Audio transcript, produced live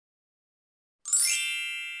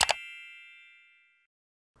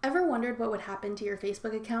Ever wondered what would happen to your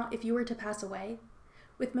Facebook account if you were to pass away?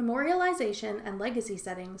 With memorialization and legacy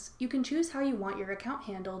settings, you can choose how you want your account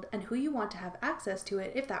handled and who you want to have access to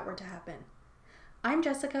it if that were to happen. I'm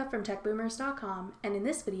Jessica from techboomers.com, and in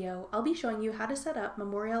this video, I'll be showing you how to set up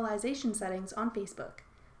memorialization settings on Facebook.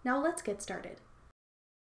 Now let's get started.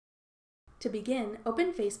 To begin,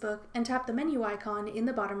 open Facebook and tap the menu icon in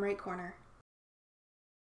the bottom right corner.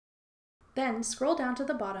 Then scroll down to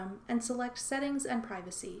the bottom and select Settings and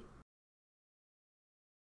Privacy.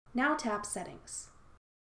 Now tap Settings.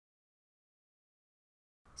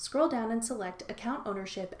 Scroll down and select Account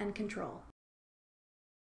Ownership and Control.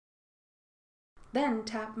 Then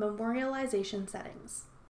tap Memorialization Settings.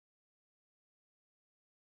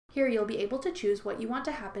 Here you'll be able to choose what you want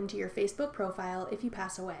to happen to your Facebook profile if you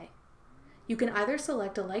pass away. You can either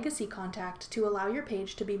select a legacy contact to allow your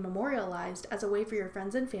page to be memorialized as a way for your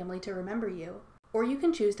friends and family to remember you, or you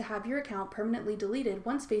can choose to have your account permanently deleted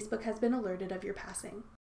once Facebook has been alerted of your passing.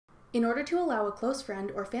 In order to allow a close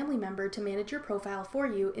friend or family member to manage your profile for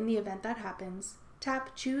you in the event that happens,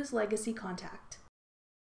 tap Choose Legacy Contact.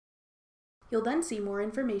 You'll then see more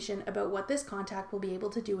information about what this contact will be able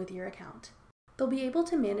to do with your account. They'll be able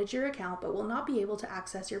to manage your account but will not be able to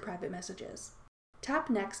access your private messages. Tap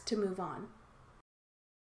Next to move on.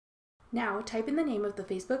 Now type in the name of the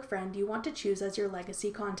Facebook friend you want to choose as your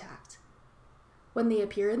legacy contact. When they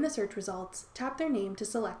appear in the search results, tap their name to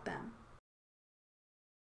select them.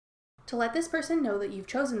 To let this person know that you've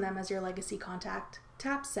chosen them as your legacy contact,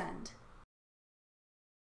 tap Send.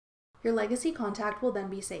 Your legacy contact will then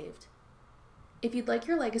be saved. If you'd like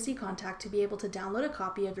your legacy contact to be able to download a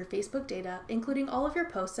copy of your Facebook data, including all of your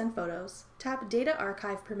posts and photos, tap Data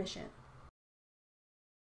Archive Permission.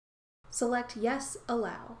 Select Yes,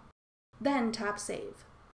 Allow. Then tap Save.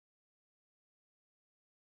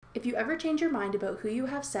 If you ever change your mind about who you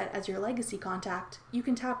have set as your legacy contact, you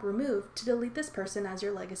can tap Remove to delete this person as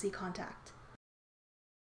your legacy contact.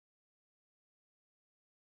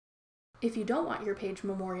 If you don't want your page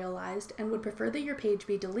memorialized and would prefer that your page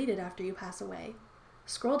be deleted after you pass away,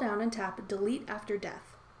 scroll down and tap Delete After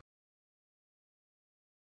Death.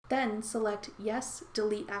 Then select Yes,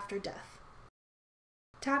 Delete After Death.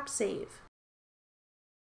 Tap Save.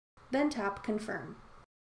 Then tap Confirm.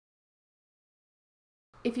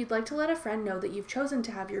 If you'd like to let a friend know that you've chosen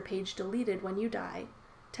to have your page deleted when you die,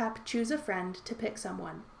 tap Choose a Friend to pick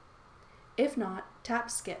someone. If not,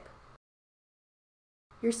 tap Skip.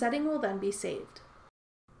 Your setting will then be saved.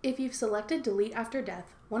 If you've selected Delete After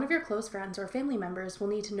Death, one of your close friends or family members will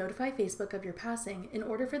need to notify Facebook of your passing in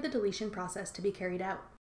order for the deletion process to be carried out.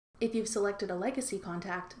 If you've selected a legacy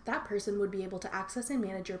contact, that person would be able to access and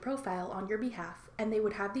manage your profile on your behalf, and they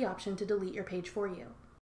would have the option to delete your page for you.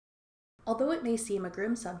 Although it may seem a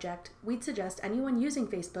grim subject, we'd suggest anyone using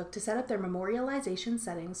Facebook to set up their memorialization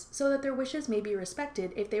settings so that their wishes may be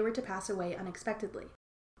respected if they were to pass away unexpectedly.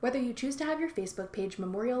 Whether you choose to have your Facebook page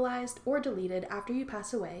memorialized or deleted after you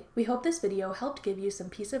pass away, we hope this video helped give you some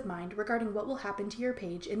peace of mind regarding what will happen to your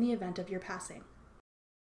page in the event of your passing.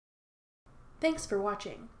 Thanks for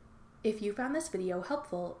watching. If you found this video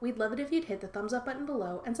helpful, we'd love it if you'd hit the thumbs up button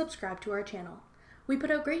below and subscribe to our channel. We put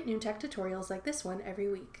out great new tech tutorials like this one every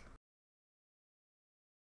week.